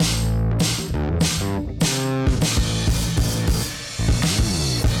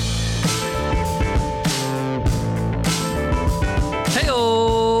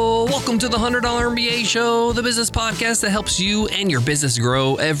$100 MBA Show, the business podcast that helps you and your business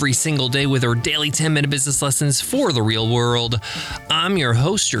grow every single day with our daily 10-minute business lessons for the real world. I'm your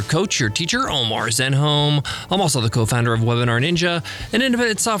host, your coach, your teacher, Omar Zenhom. I'm also the co-founder of Webinar Ninja, an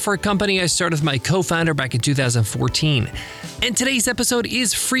independent software company I started with my co-founder back in 2014. And today's episode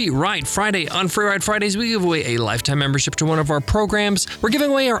is Free Ride Friday. On Free Ride Fridays, we give away a lifetime membership to one of our programs. We're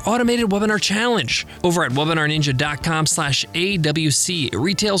giving away our automated webinar challenge over at webinarninja.com/AWC. It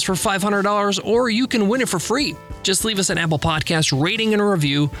retails for $500, or you can win it for free. Just leave us an Apple Podcast rating and a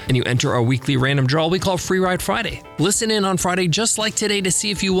review, and you enter our weekly random draw we call Free Ride Friday. Listen in on Friday just like today to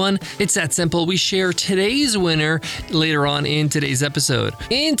see if you won. It's that simple. We share today's winner later on in today's episode.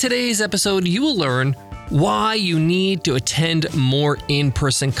 In today's episode, you will learn why you need to attend more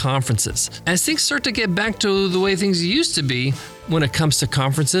in-person conferences. As things start to get back to the way things used to be when it comes to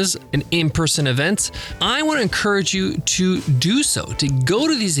conferences and in-person events, I want to encourage you to do so, to go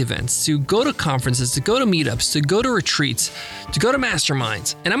to these events, to go to conferences, to go to meetups, to go to retreats, to go to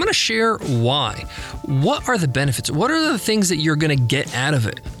masterminds. And I'm going to share why. What are the benefits? What are the things that you're going to get out of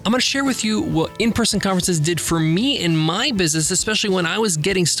it? I'm going to share with you what in-person conferences did for me in my business, especially when I was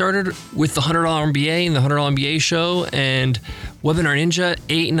getting started with the $100 MBA and the $100 MBA show and Webinar Ninja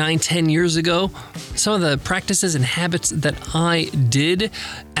 8, 9, 10 years ago. Some of the practices and habits that I did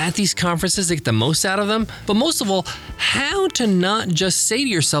at these conferences to get the most out of them. But most of all, how to not just say to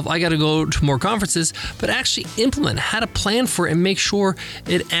yourself, I got to go to more conferences, but actually implement how to plan for it and make sure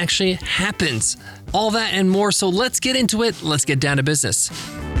it actually happens. All that and more. So let's get into it. Let's get down to business.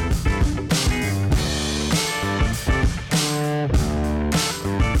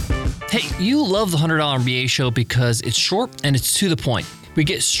 Hey, you love the $100 MBA show because it's short and it's to the point. We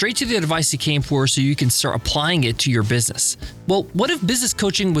get straight to the advice you came for so you can start applying it to your business. Well, what if business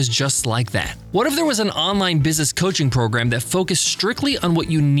coaching was just like that? What if there was an online business coaching program that focused strictly on what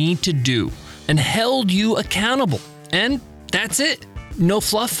you need to do and held you accountable? And that's it. No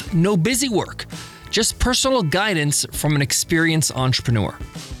fluff, no busy work. Just personal guidance from an experienced entrepreneur.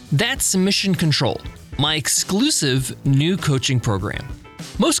 That's Mission Control, my exclusive new coaching program.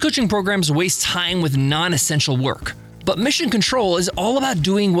 Most coaching programs waste time with non-essential work, but Mission Control is all about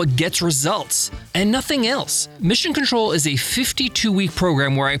doing what gets results and nothing else. Mission Control is a 52-week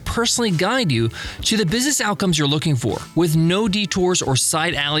program where I personally guide you to the business outcomes you're looking for, with no detours or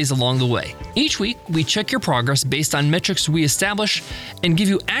side alleys along the way. Each week, we check your progress based on metrics we establish and give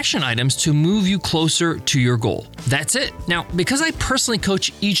you action items to move you closer to your goal. That's it. Now, because I personally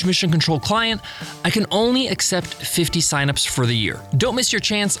coach each Mission Control client, I can only accept 50 signups for the year. Don't miss your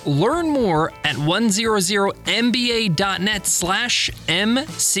chance. Learn more at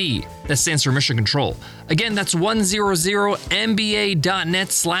 100mba.net/MC. That stands for Mission Control. Again, that's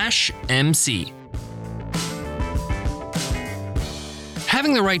 100mba.net/MC.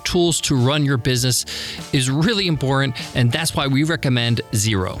 Having the right tools to run your business is really important, and that's why we recommend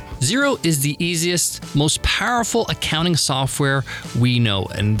Xero. Xero is the easiest, most powerful accounting software we know,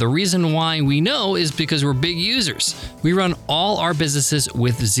 and the reason why we know is because we're big users. We run all our businesses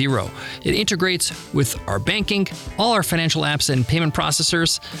with Xero. It integrates with our banking, all our financial apps and payment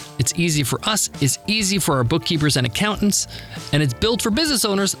processors. It's easy for us, it's easy for our bookkeepers and accountants, and it's built for business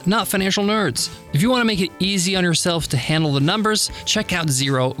owners, not financial nerds. If you want to make it easy on yourself to handle the numbers, check out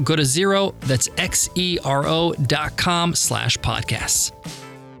Xero. Go to Xero, that's xero.com/podcasts.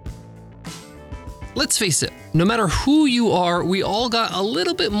 Let's face it, no matter who you are, we all got a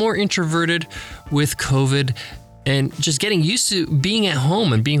little bit more introverted with COVID and just getting used to being at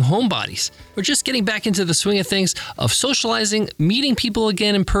home and being homebodies. We're just getting back into the swing of things, of socializing, meeting people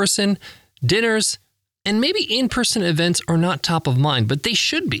again in person, dinners, and maybe in-person events are not top of mind, but they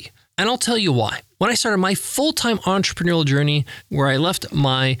should be. And I'll tell you why. When I started my full-time entrepreneurial journey, where I left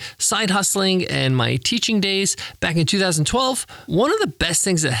my side hustling and my teaching days back in 2012, one of the best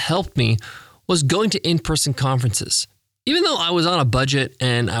things that helped me was going to in-person conferences. Even though I was on a budget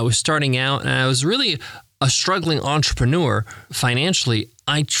and I was starting out and I was really a struggling entrepreneur financially,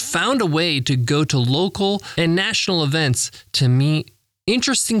 I found a way to go to local and national events to meet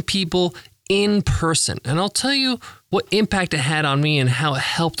interesting people in person. And I'll tell you what impact it had on me and how it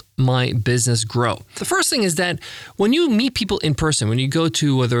helped my business grow. The first thing is that when you meet people in person, when you go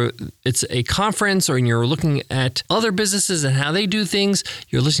to whether it's a conference or you're looking at other businesses and how they do things,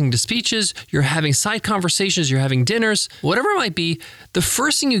 you're listening to speeches, you're having side conversations, you're having dinners, whatever it might be, the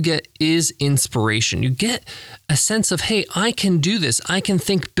first thing you get is inspiration. You get a sense of, hey, I can do this. I can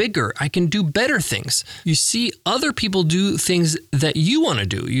think bigger. I can do better things. You see other people do things that you want to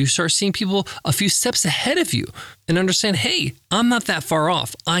do. You start seeing people a few steps ahead of you and understand, hey, I'm not that far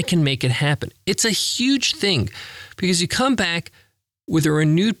off. I can make it happen. It's a huge thing because you come back with a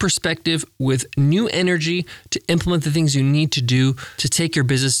renewed perspective, with new energy to implement the things you need to do to take your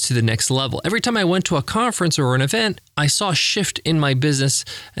business to the next level. Every time I went to a conference or an event, I saw a shift in my business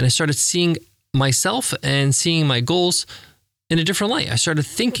and I started seeing myself and seeing my goals in a different light. I started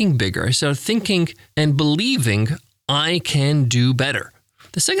thinking bigger. I started thinking and believing I can do better.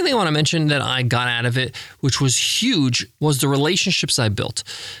 The second thing I want to mention that I got out of it, which was huge, was the relationships I built.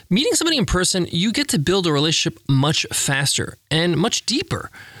 Meeting somebody in person, you get to build a relationship much faster and much deeper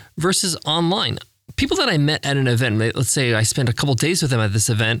versus online. People that I met at an event, let's say I spent a couple days with them at this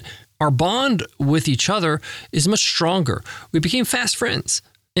event, our bond with each other is much stronger. We became fast friends.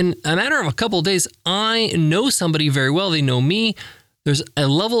 In a matter of a couple of days, I know somebody very well. They know me. There's a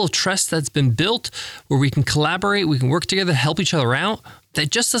level of trust that's been built where we can collaborate, we can work together, help each other out. That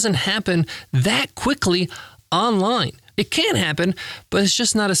just doesn't happen that quickly online. It can happen, but it's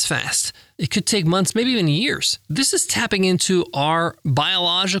just not as fast. It could take months, maybe even years. This is tapping into our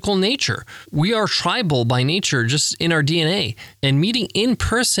biological nature. We are tribal by nature, just in our DNA. And meeting in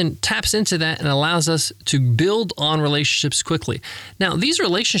person taps into that and allows us to build on relationships quickly. Now, these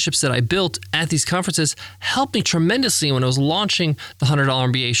relationships that I built at these conferences helped me tremendously when I was launching the $100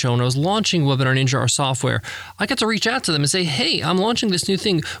 MBA show, when I was launching Webinar Ninja, our software. I got to reach out to them and say, hey, I'm launching this new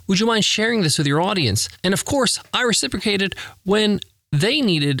thing. Would you mind sharing this with your audience? And of course, I reciprocated when they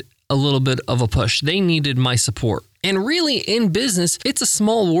needed a little bit of a push. They needed my support. And really, in business, it's a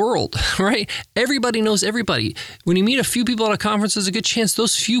small world, right? Everybody knows everybody. When you meet a few people at a conference, there's a good chance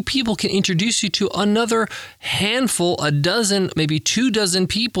those few people can introduce you to another handful, a dozen, maybe 24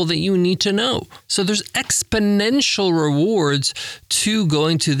 people that you need to know. So there's exponential rewards to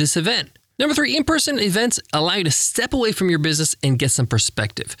going to this event. Number 3, in-person events allow you to step away from your business and get some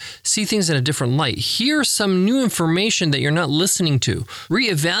perspective. See things in a different light. Hear some new information that you're not listening to.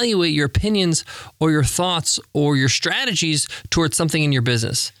 Reevaluate your opinions or your thoughts or your strategies towards something in your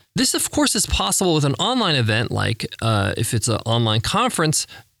business. This, of course, is possible with an online event, like if it's an online conference,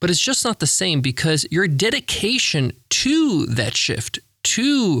 but it's just not the same because your dedication to that shift,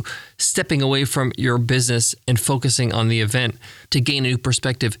 to stepping away from your business and focusing on the event to gain a new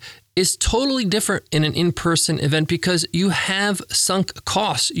perspective is totally different in an in-person event because you have sunk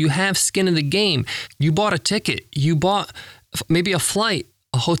costs. You have skin in the game. You bought a ticket. You bought maybe a flight,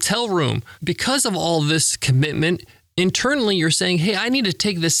 a hotel room. Because of all this commitment, internally you're saying, hey, I need to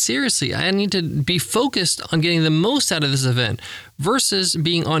take this seriously. I need to be focused on getting the most out of this event versus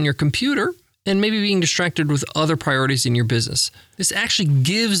being on your computer and maybe being distracted with other priorities in your business. This actually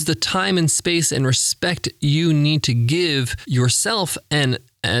gives the time and space and respect you need to give yourself and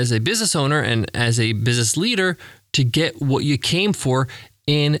as a business owner and as a business leader to get what you came for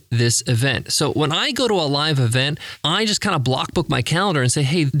in this event. So when I go to a live event, I just kind of block book my calendar and say,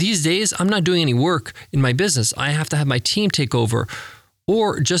 hey, these days I'm not doing any work in my business. I have to have my team take over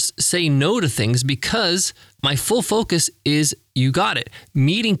or just say no to things because my full focus is, you got it,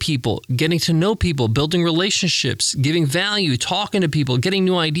 meeting people, getting to know people, building relationships, giving value, talking to people, getting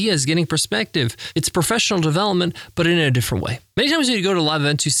new ideas, getting perspective. It's professional development, but in a different way. Many times when you go to live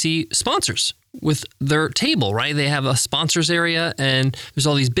events, you see sponsors with their table, right? They have a sponsors area and there's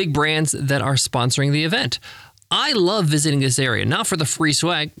all these big brands that are sponsoring the event. I love visiting this area, not for the free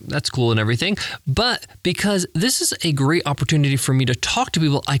swag, that's cool and everything, but because this is a great opportunity for me to talk to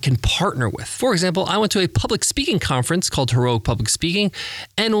people I can partner with. For example, I went to a public speaking conference called Heroic Public Speaking,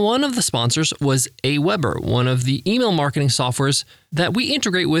 and one of the sponsors was Aweber, one of the email marketing softwares that we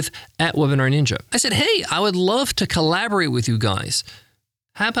integrate with at Webinar Ninja. I said, hey, I would love to collaborate with you guys.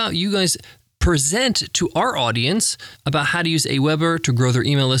 How about you guys present to our audience about how to use Aweber to grow their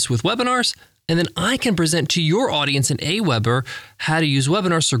email list with webinars? And then I can present to your audience in Aweber how to use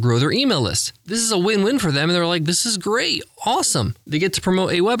webinars to grow their email list. This is a win-win for them. And they're like, this is great. Awesome. They get to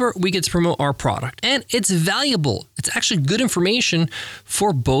promote Aweber. We get to promote our product. And it's valuable. It's actually good information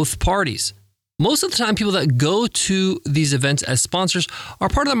for both parties. Most of the time, people that go to these events as sponsors are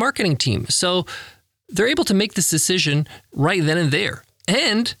part of the marketing team. So they're able to make this decision right then and there.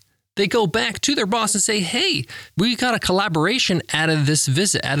 And they go back to their boss and say, hey, we got a collaboration out of this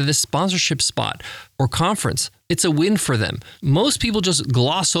visit, out of this sponsorship spot or conference. It's a win for them. Most people just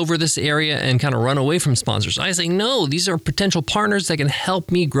gloss over this area and kind of run away from sponsors. I say, no, these are potential partners that can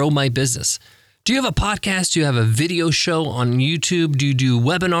help me grow my business. Do you have a podcast? Do you have a video show on YouTube? Do you do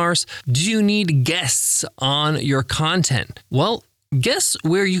webinars? Do you need guests on your content? Well, guess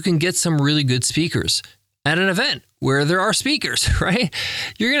where you can get some really good speakers? At an event where there are speakers, right?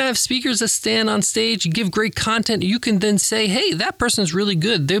 You're going to have speakers that stand on stage, give great content. You can then say, hey, that person's really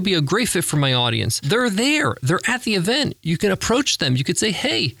good. They'll be a great fit for my audience. They're there. They're at the event. You can approach them. You could say,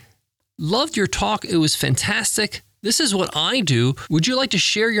 hey, loved your talk. It was fantastic. This is what I do. Would you like to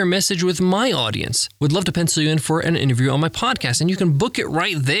share your message with my audience? Would love to pencil you in for an interview on my podcast, and you can book it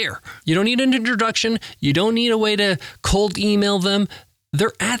right there. You don't need an introduction. You don't need a way to cold email them.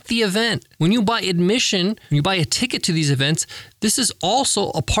 They're at the event. When you buy admission, when you buy a ticket to these events, this is also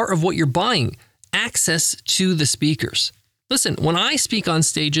a part of what you're buying, access to the speakers. Listen, when I speak on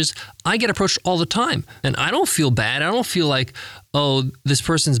stages, I get approached all the time, and I don't feel bad. I don't feel like, oh, this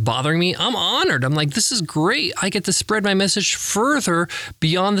person's bothering me. I'm honored. I'm like, this is great. I get to spread my message further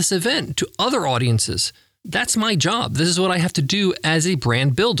beyond this event to other audiences. That's my job. This is what I have to do as a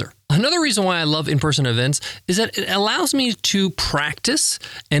brand builder. Another reason why I love in-person events is that it allows me to practice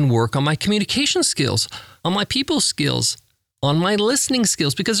and work on my communication skills, on my people skills, on my listening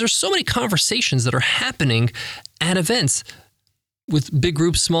skills, because there's so many conversations that are happening at events with big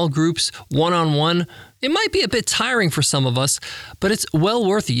groups, small groups, one-on-one. It might be a bit tiring for some of us, but it's well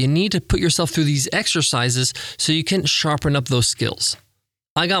worth it. You need to put yourself through these exercises so you can sharpen up those skills.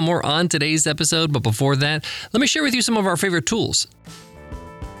 I got more on today's episode, but before that, let me share with you some of our favorite tools.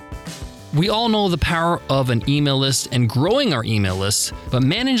 We all know the power of an email list and growing our email lists, but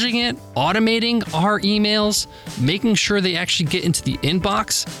managing it, automating our emails, making sure they actually get into the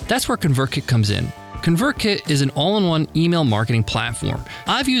inbox, that's where ConvertKit comes in. ConvertKit is an all-in-one email marketing platform.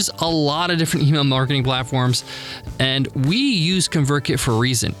 I've used a lot of different email marketing platforms, and we use ConvertKit for a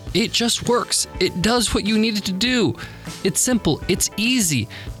reason. It just works. It does what you need it to do. It's simple, it's easy,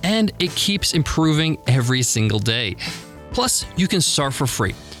 and it keeps improving every single day. Plus, you can start for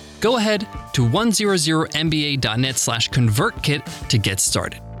free. Go ahead to 100mba.net/ConvertKit to get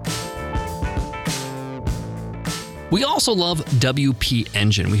started. We also love WP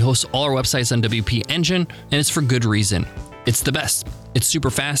Engine. We host all our websites on WP Engine, and it's for good reason. It's the best. It's super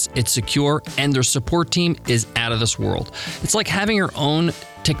fast, it's secure, and their support team is out of this world. It's like having your own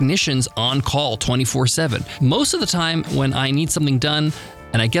technicians on call 24/7. Most of the time when I need something done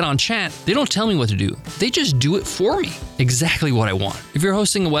and I get on chat, they don't tell me what to do. They just do it for me. Exactly what I want. If you're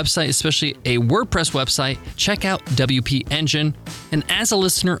hosting a website, especially a WordPress website, check out WP Engine. And as a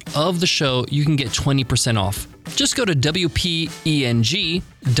listener of the show, you can get 20% off. Just go to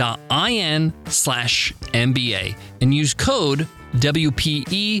wpeng.in/MBA and use code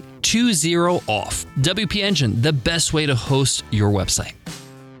WPE20OFF. WP Engine, the best way to host your website.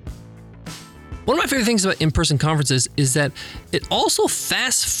 One of my favorite things about in-person conferences is that it also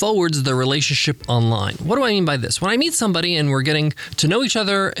fast forwards the relationship online. What do I mean by this? When I meet somebody and we're getting to know each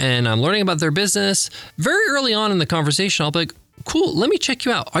other and I'm learning about their business, very early on in the conversation, I'll be like, cool, let me check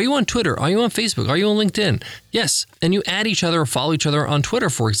you out. Are you on Twitter? Are you on Facebook? Are you on LinkedIn? Yes. And you add each other or follow each other on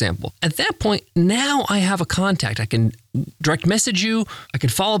Twitter, for example. At that point, now I have a contact. I can direct message you. I can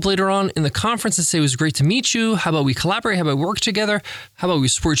follow up later on in the conference and say, it was great to meet you. How about we collaborate? How about we work together? How about we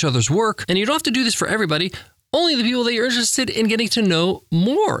support each other's work? And you don't have to do this for everybody. Only the people that you're interested in getting to know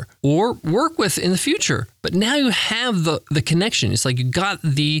more or work with in the future. But now you have the connection. It's like you got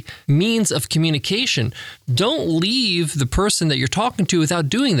the means of communication. Don't leave the person that you're talking to without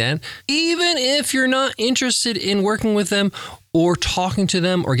doing that, even if you're not interested in working with them or talking to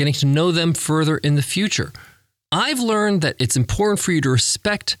them or getting to know them further in the future. I've learned that it's important for you to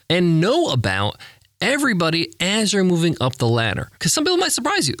respect and know about everybody as you're moving up the ladder. Because some people might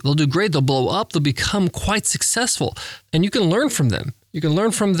surprise you. They'll do great, they'll blow up, they'll become quite successful, and you can learn from them. You can learn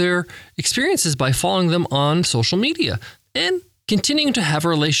from their experiences by following them on social media and continuing to have a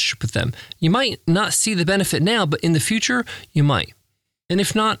relationship with them. You might not see the benefit now, but in the future, you might. And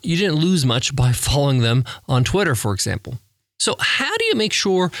if not, you didn't lose much by following them on Twitter, for example. So how do you make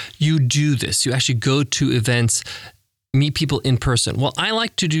sure you do this? You actually go to events, meet people in person. Well, I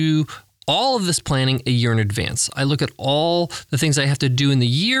like to do all of this planning a year in advance. I look at all the things I have to do in the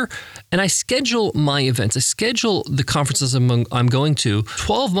year, and I schedule my events. I schedule the conferences I'm going to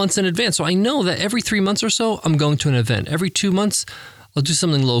 12 months in advance. So I know that every 3 months or so, I'm going to an event. Every 2 months, I'll do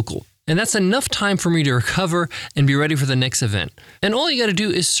something local. And that's enough time for me to recover and be ready for the next event. And all you got to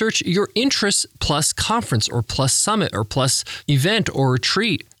do is search your interests plus conference or plus summit or plus event or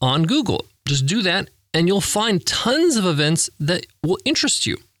retreat on Google. Just do that, and you'll find tons of events that will interest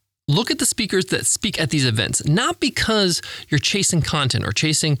you. Look at the speakers that speak at these events, not because you're chasing content or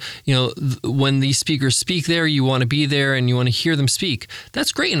chasing, when these speakers speak there, you want to be there and you want to hear them speak.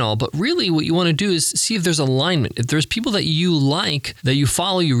 That's great and all, but really what you want to do is see if there's alignment. If there's people that you like, that you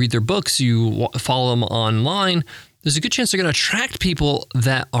follow, you read their books, you follow them online, there's a good chance they're going to attract people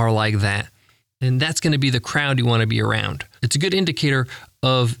that are like that. And that's going to be the crowd you want to be around. It's a good indicator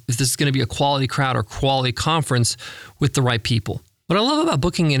of if this is going to be a quality crowd or quality conference with the right people. What I love about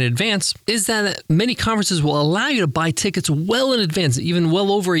booking in advance is that many conferences will allow you to buy tickets well in advance, even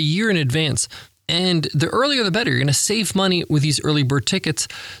well over a year in advance. And the earlier the better. You're going to save money with these early bird tickets.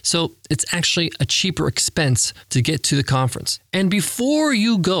 So it's actually a cheaper expense to get to the conference. And before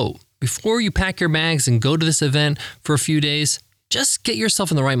you pack your bags and go to this event for a few days, just get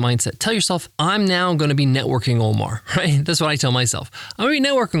yourself in the right mindset. Tell yourself, I'm now going to be networking Omar, right? That's what I tell myself. I'm going to be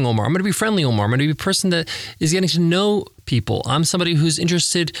networking Omar. I'm going to be friendly Omar. I'm going to be a person that is getting to know people. I'm somebody who's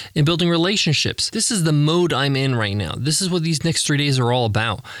interested in building relationships. This is the mode I'm in right now. This is what these next 3 days are all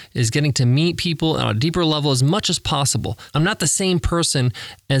about, is getting to meet people on a deeper level as much as possible. I'm not the same person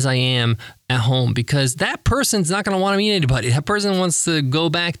as I am at home because that person's not going to want to meet anybody. That person wants to go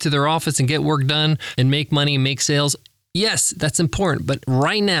back to their office and get work done and make money and make sales. Yes, that's important, but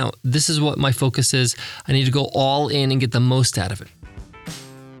right now, this is what my focus is. I need to go all in and get the most out of it.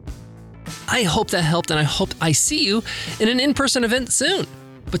 I hope that helped, and I hope I see you in an in-person event soon.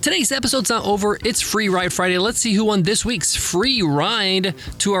 But today's episode's not over. It's Free Ride Friday. Let's see who won this week's free ride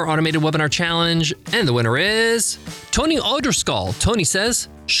to our automated webinar challenge. And the winner is Tony Alderskall. Tony says,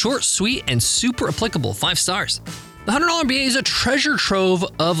 short, sweet, and super applicable. 5 stars. The $100 MBA is a treasure trove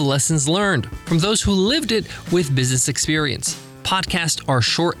of lessons learned from those who lived it with business experience. Podcasts are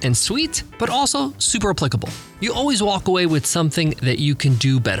short and sweet, but also super applicable. You always walk away with something that you can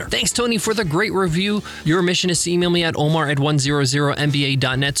do better. Thanks, Tony, for the great review. Your mission is to email me at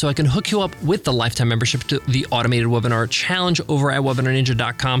omar@100mba.net so I can hook you up with the lifetime membership to the automated webinar challenge over at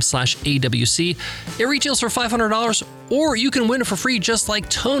webinarninja.com/AWC. It retails for $500, or you can win it for free just like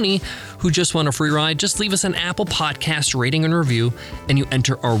Tony, who just won a free ride. Just leave us an Apple Podcast rating and review, and you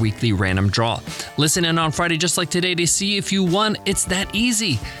enter our weekly random draw. Listen in on Friday just like today to see if you won. It's that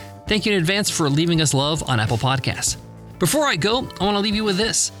easy. Thank you in advance for leaving us love on Apple Podcasts. Before I go, I want to leave you with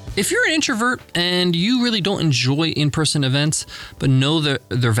this. If you're an introvert and you really don't enjoy in-person events, but know that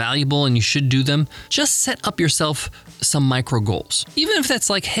they're valuable and you should do them, just set up yourself some micro goals. Even if that's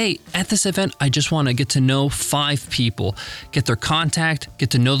like, hey, at this event, I just want to get to know 5 people, get their contact, get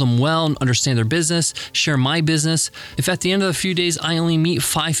to know them well and understand their business, share my business. If at the end of a few days, I only meet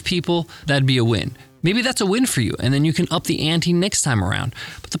 5 people, that'd be a win. Maybe that's a win for you, and then you can up the ante next time around.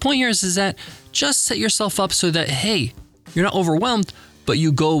 But the point here is that just set yourself up so that, hey, you're not overwhelmed, but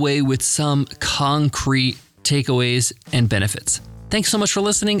you go away with some concrete takeaways and benefits. Thanks so much for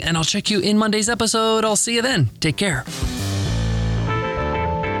listening, and I'll check you in Monday's episode. I'll see you then. Take care.